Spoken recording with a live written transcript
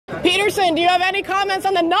Peterson, do you have any comments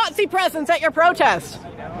on the Nazi presence at your protest?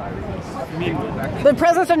 The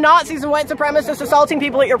presence of Nazis and white supremacists assaulting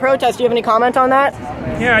people at your protest. Do you have any comment on that?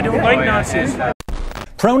 Yeah, I don't like Nazis.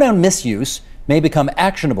 Pronoun misuse may become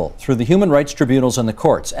actionable through the human rights tribunals and the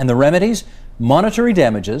courts. And the remedies? Monetary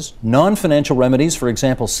damages, non-financial remedies, for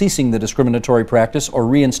example, ceasing the discriminatory practice or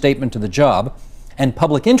reinstatement to the job, and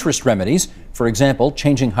public interest remedies, for example,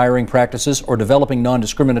 changing hiring practices or developing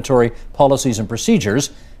non-discriminatory policies and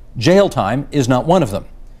procedures. Jail time is not one of them.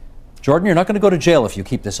 Jordan, you're not going to go to jail if you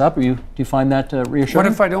keep this up. Do you find that reassuring?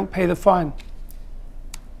 What if I don't pay the fine?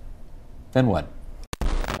 Then what?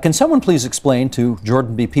 Can someone please explain to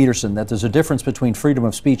Jordan B. Peterson that there's a difference between freedom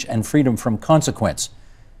of speech and freedom from consequence?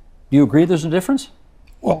 Do you agree there's a difference?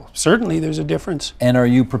 Well, certainly there's a difference. And are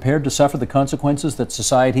you prepared to suffer the consequences that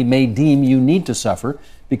society may deem you need to suffer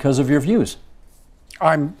because of your views?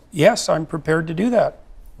 Yes, I'm prepared to do that.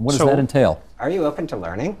 What does that entail? Are you open to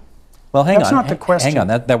learning? Well, hang on. That's not the question. Hang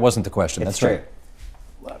on, that wasn't the question. It's That's true.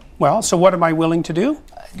 Right. Well, so what am I willing to do?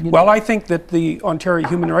 Well, I think that the Ontario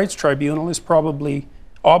Human Rights Tribunal is probably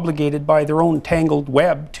obligated by their own tangled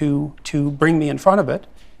web to bring me in front of it.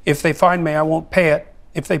 If they find me, I won't pay it.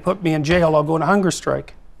 If they put me in jail, I'll go on a hunger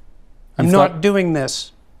strike. I'm not doing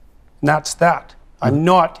this. And that's that. I'm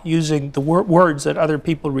not using the words that other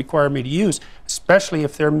people require me to use, especially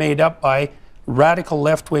if they're made up by radical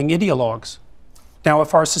left-wing ideologues. Now,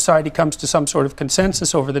 if our society comes to some sort of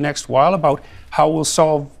consensus over the next while about how we'll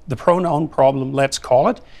solve the pronoun problem, let's call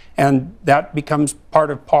it, and that becomes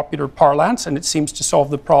part of popular parlance, and it seems to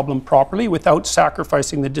solve the problem properly without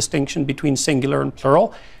sacrificing the distinction between singular and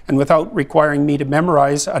plural, and without requiring me to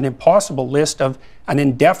memorize an impossible list of an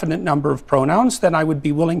indefinite number of pronouns, then I would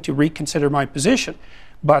be willing to reconsider my position.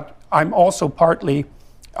 But I'm also partly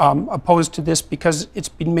opposed to this because it's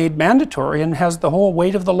been made mandatory and has the whole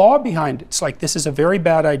weight of the law behind it. It's like, this is a very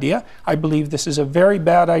bad idea. I believe this is a very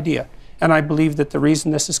bad idea. And I believe that the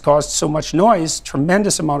reason this has caused so much noise,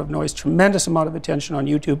 tremendous amount of attention on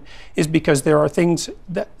YouTube, is because there are things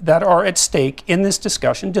that are at stake in this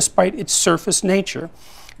discussion, despite its surface nature,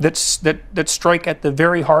 that strike at the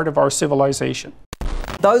very heart of our civilization.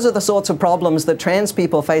 Those are the sorts of problems that trans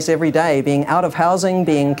people face every day, being out of housing,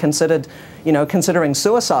 being considered, considering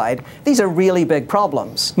suicide. These are really big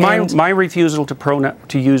problems. My refusal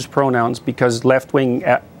to use pronouns because left-wing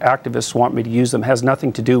activists want me to use them has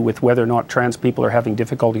nothing to do with whether or not trans people are having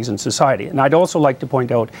difficulties in society. And I'd also like to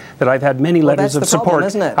point out that I've had many letters of support.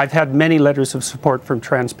 Isn't it? I've had many letters of support from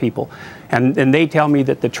trans people, and they tell me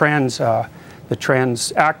that the trans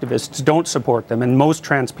activists don't support them, and most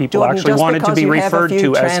trans people Jordan, actually wanted to be referred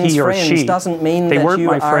to as he or she. Doesn't mean they that weren't you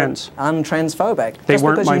my are friends. Untransphobic. They just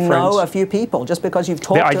weren't because my you friends. know a few people, just because you've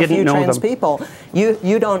talked to a few trans people,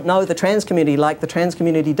 you don't know the trans community like the trans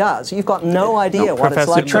community does. You've got no idea what it's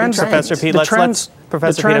like to be trans. Professor Pete,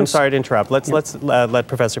 Professor Pete, I'm sorry to interrupt. Let's let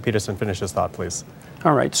Professor Peterson finish his thought, please.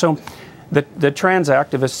 All right. So, the trans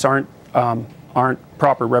activists aren't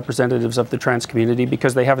proper representatives of the trans community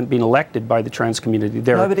because they haven't been elected by the trans community.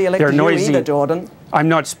 Nobody elected you either, Jordan. I'm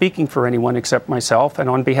not speaking for anyone except myself and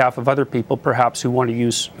on behalf of other people perhaps who want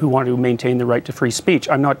to maintain the right to free speech.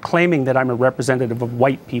 I'm not claiming that I'm a representative of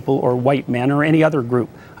white people or white men or any other group.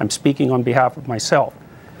 I'm speaking on behalf of myself.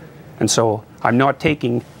 And so I'm not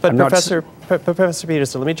taking... But Professor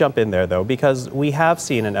Peterson, let me jump in there, though, because we have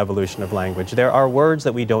seen an evolution of language. There are words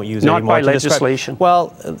that we don't use anymore. Not by legislation.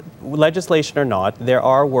 Well, legislation or not, there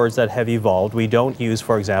are words that have evolved. We don't use,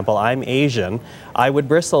 for example, I'm Asian. I would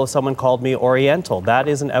bristle if someone called me Oriental. That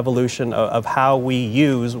is an evolution of how we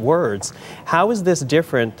use words. How is this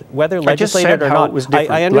different, whether legislated or not?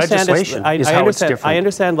 I understand I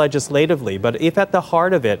understand legislatively, but if at the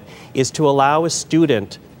heart of it is to allow a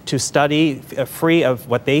student to study free of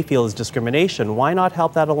what they feel is discrimination, why not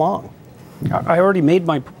help that along? I already made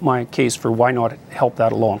my case for why not help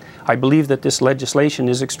that along. I believe that this legislation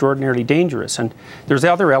is extraordinarily dangerous, and there's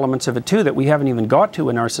other elements of it too that we haven't even got to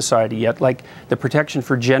in our society yet, like the protection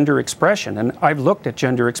for gender expression. And I've looked at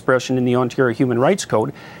gender expression in the Ontario Human Rights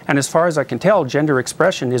Code, and as far as I can tell, gender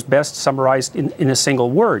expression is best summarized in a single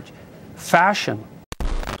word: fashion.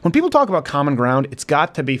 When people talk about common ground, it's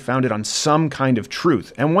got to be founded on some kind of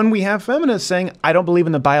truth. And when we have feminists saying, I don't believe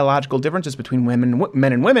in the biological differences between men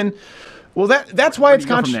and women, well, that's why it's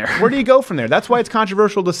controversial. Where do you go from there? That's why it's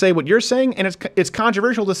controversial to say what you're saying, and it's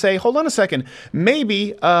controversial to say, hold on a second,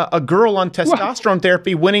 maybe a girl on testosterone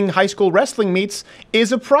therapy winning high school wrestling meets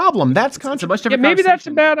is a problem. That's controversial. Yeah, maybe that's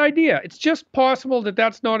a bad idea. It's just possible that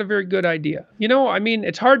that's not a very good idea. You know, I mean,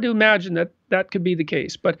 it's hard to imagine that could be the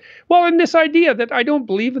case. But, well, in this idea that I don't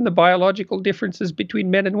believe in the biological differences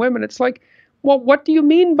between men and women, it's like, well, what do you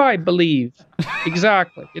mean by believe?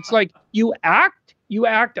 Exactly. It's like you act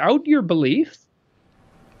out your belief.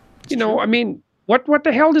 You know, I mean, what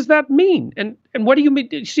the hell does that mean? And what do you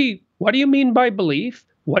mean? See, what do you mean by belief?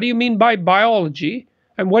 What do you mean by biology?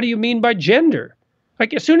 And what do you mean by gender?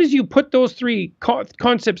 Like, as soon as you put those three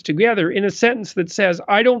concepts together in a sentence that says,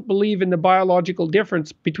 I don't believe in the biological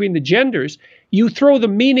difference between the genders, you throw the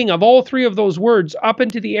meaning of all three of those words up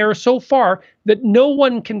into the air so far that no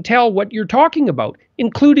one can tell what you're talking about,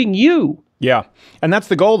 including you. Yeah. And that's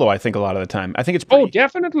the goal, though, I think, a lot of the time. I think it's pretty... Oh,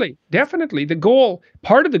 definitely. Definitely. The goal,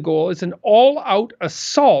 part of the goal is an all-out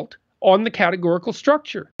assault on the categorical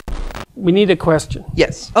structure. We need a question.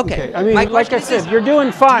 Yes. Okay. I mean, like I said, you're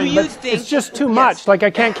doing fine, but it's just too much. Like, I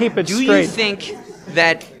can't keep it straight. Do you think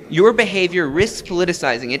that your behavior risks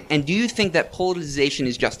politicizing it, and do you think that politicization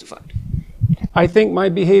is justified? I think my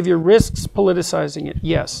behavior risks politicizing it,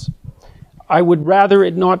 yes. I would rather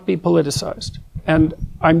it not be politicized. And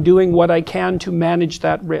I'm doing what I can to manage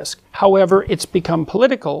that risk. However, it's become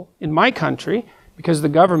political in my country because the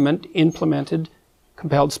government implemented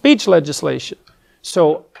compelled speech legislation.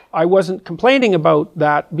 So I wasn't complaining about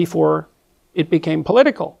that before it became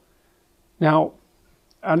political. Now,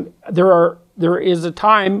 and there is a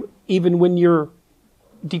time, even when you're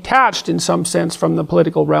detached in some sense from the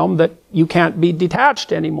political realm, that you can't be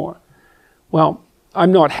detached anymore. Well,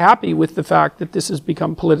 I'm not happy with the fact that this has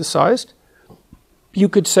become politicized. You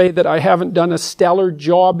could say that I haven't done a stellar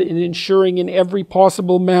job in ensuring in every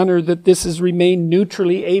possible manner that this has remained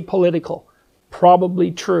neutrally apolitical.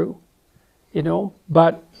 Probably true, you know,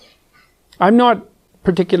 but I'm not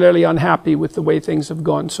particularly unhappy with the way things have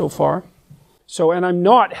gone so far. So, and I'm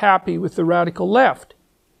not happy with the radical left.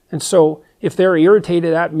 And so, if they're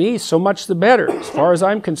irritated at me, so much the better, as far as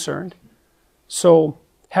I'm concerned. So,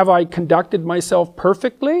 have I conducted myself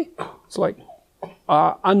perfectly? It's like,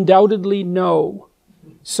 undoubtedly no.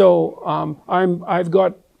 So, I've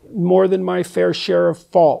got more than my fair share of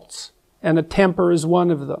faults, and a temper is one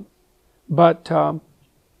of them. But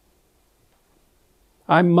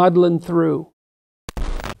I'm muddling through.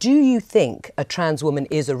 Do you think a trans woman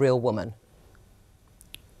is a real woman?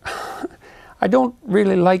 I don't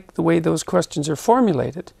really like the way those questions are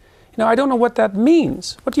formulated. You know, I don't know what that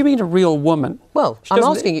means. What do you mean a real woman? Well, I'm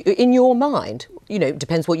asking you, in your mind, you know, it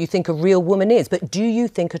depends what you think a real woman is, but do you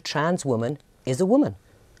think a trans woman is a woman?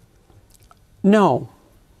 No.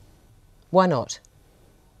 Why not?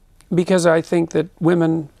 Because I think that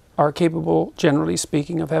women are capable, generally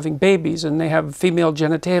speaking, of having babies, and they have female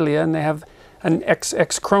genitalia, and they have an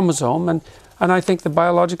XX chromosome, and I think the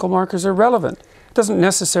biological markers are relevant. It doesn't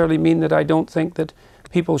necessarily mean that I don't think that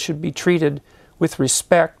people should be treated with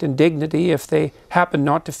respect and dignity if they happen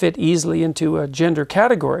not to fit easily into a gender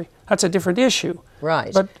category. That's a different issue.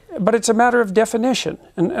 Right. But it's a matter of definition,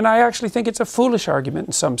 and I actually think it's a foolish argument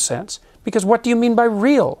in some sense, because what do you mean by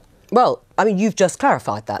real? Well, I mean, you've just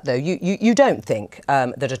clarified that, though. You don't think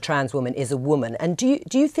that a trans woman is a woman. And do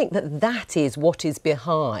you think that that is what is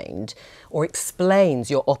behind or explains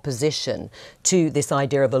your opposition to this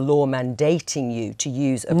idea of a law mandating you to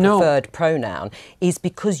use a preferred pronoun, is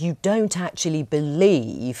because you don't actually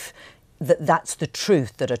believe that that's the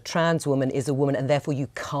truth, that a trans woman is a woman, and therefore you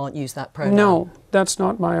can't use that pronoun? No, that's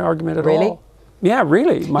not my argument at all. Really? Yeah,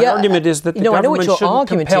 really. My argument is that the government shouldn't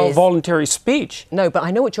compel voluntary speech. No, but I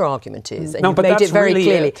know what your argument is, and you've made it very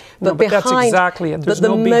clearly. But that's exactly it. There's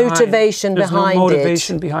no motivation behind it. There's no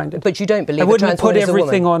motivation behind it. But you don't believe I wouldn't a trans woman is a woman. put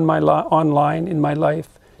everything on my online in my life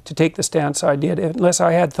to take the stance I did unless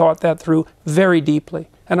I had thought that through very deeply.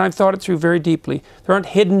 And I've thought it through very deeply. There aren't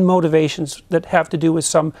hidden motivations that have to do with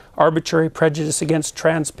some arbitrary prejudice against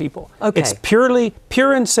trans people. Okay. It's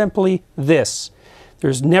pure and simply this.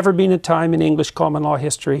 There's never been a time in English common law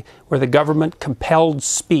history where the government compelled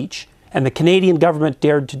speech, and the Canadian government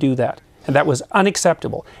dared to do that. And that was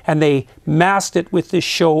unacceptable. And they masked it with this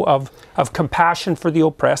show of compassion for the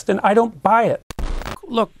oppressed, and I don't buy it.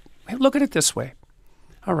 Look at it this way.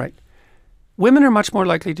 All right. Women are much more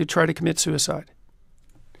likely to try to commit suicide.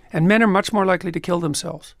 And men are much more likely to kill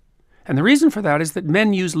themselves. And the reason for that is that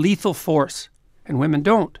men use lethal force, and women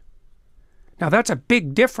don't. Now that's a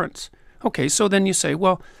big difference. Okay, so then you say,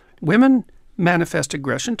 well, women manifest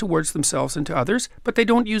aggression towards themselves and to others, but they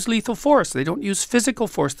don't use lethal force. They don't use physical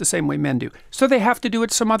force the same way men do. So they have to do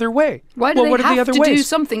it some other way. Why do they have to do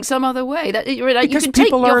something some other way? Because you can take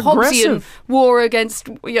people your are Hobbesian aggressive. war against,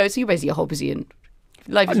 so you're basically a Hobbesian.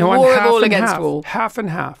 Life is No, war I'm of all half and against half, all. half and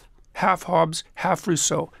half. Half Hobbes, half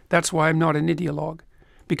Rousseau. That's why I'm not an ideologue.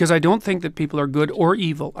 Because I don't think that people are good or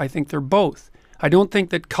evil. I think they're both. I don't think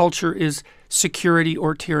that culture is security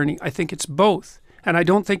or tyranny. I think it's both. And I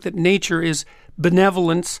don't think that nature is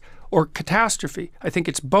benevolence or catastrophe. I think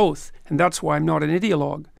it's both, and that's why I'm not an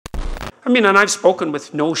ideologue. I mean, and I've spoken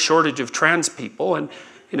with no shortage of trans people, and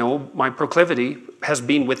you know, my proclivity has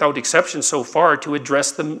been, without exception so far, to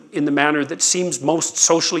address them in the manner that seems most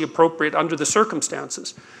socially appropriate under the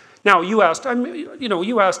circumstances. Now, you asked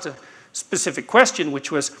a specific question,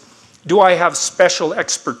 which was, do I have special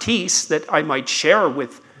expertise that I might share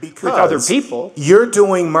with other people? You're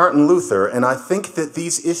doing Martin Luther, and I think that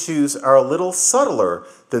these issues are a little subtler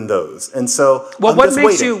than those. And so, well,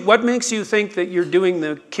 what makes you think that you're doing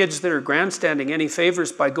the kids that are grandstanding any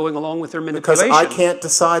favors by going along with their manipulation? Because I can't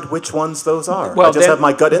decide which ones those are. Well, I just have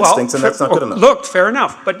my gut instincts, and that's not good enough. Look, fair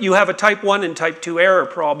enough, but you have a type 1 and type 2 error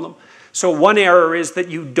problem. So one error is that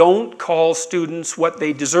you don't call students what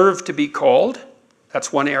they deserve to be called.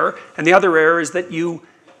 That's one error. And the other error is that you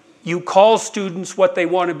call students what they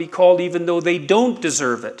want to be called even though they don't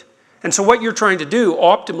deserve it. And so what you're trying to do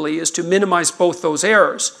optimally is to minimize both those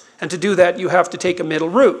errors. And to do that, you have to take a middle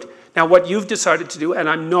route. Now, what you've decided to do, and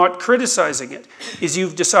I'm not criticizing it, is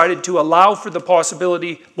you've decided to allow for the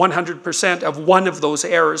possibility 100% of one of those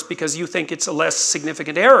errors because you think it's a less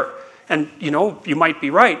significant error. And, you know, you might be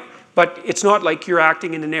right, but it's not like you're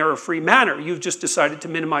acting in an error-free manner. You've just decided to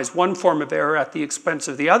minimize one form of error at the expense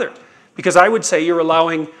of the other. Because I would say you're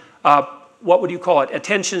allowing what would you call it,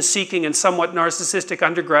 attention-seeking and somewhat narcissistic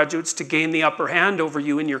undergraduates to gain the upper hand over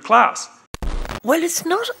you in your class. Well, it's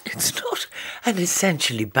not an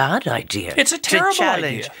essentially bad idea. It's a terrible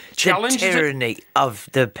idea. The tyranny of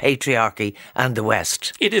the patriarchy and the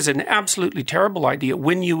West. It is an absolutely terrible idea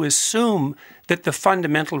when you assume that the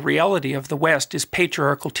fundamental reality of the West is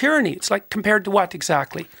patriarchal tyranny. It's like, compared to what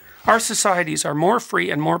exactly? Our societies are more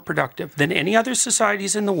free and more productive than any other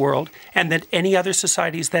societies in the world and than any other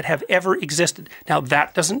societies that have ever existed. Now,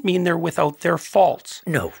 that doesn't mean they're without their faults.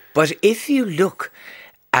 No, but if you look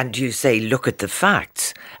and you say, look at the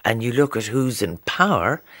facts, and you look at who's in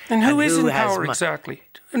power... And who is in power exactly?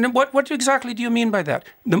 And what exactly do you mean by that?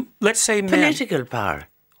 Let's say men. Political power.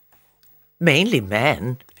 Mainly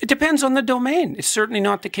men. It depends on the domain. It's certainly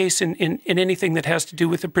not the case in anything that has to do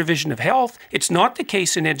with the provision of health. It's not the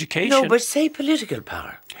case in education. No, but say political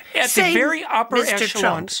power. At the very upper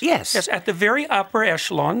echelons. Trump. Yes, at the very upper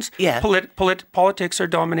echelons, yeah. Politics are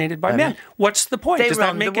dominated by men. What's the point? Does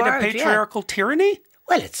that make it a patriarchal tyranny?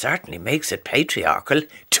 Well, it certainly makes it patriarchal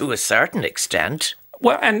to a certain extent.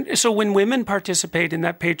 Well, and so when women participate in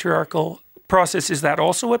that patriarchal process, is that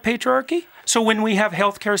also a patriarchy? So when we have a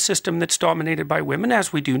healthcare system that's dominated by women,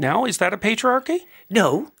 as we do now, is that a patriarchy?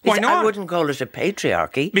 No. Why not? I wouldn't call it a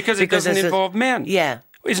patriarchy. Because it doesn't involve men. Yeah.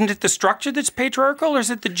 Isn't it the structure that's patriarchal, or is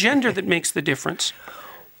it the gender that makes the difference?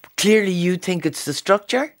 Clearly you think it's the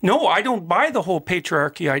structure? No, I don't buy the whole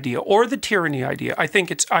patriarchy idea or the tyranny idea. I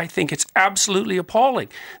think it's absolutely appalling.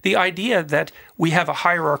 The idea that we have a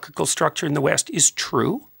hierarchical structure in the West is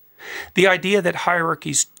true. The idea that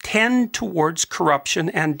hierarchies tend towards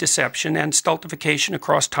corruption and deception and stultification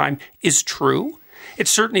across time is true.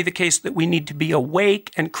 It's certainly the case that we need to be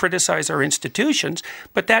awake and criticize our institutions,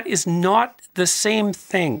 but that is not the same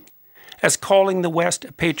thing as calling the West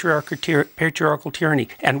a patriarchal tyranny.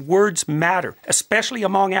 And words matter, especially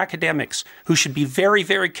among academics, who should be very,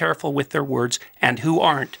 very careful with their words and who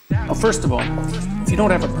aren't. Well, first of all, if you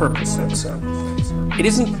don't have a purpose, it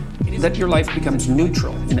isn't that your life becomes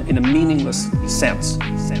neutral in a meaningless sense.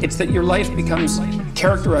 It's that your life becomes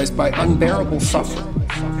characterized by unbearable suffering.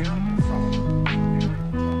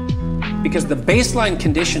 Because the baseline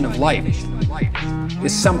condition of life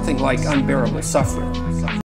is something like unbearable suffering.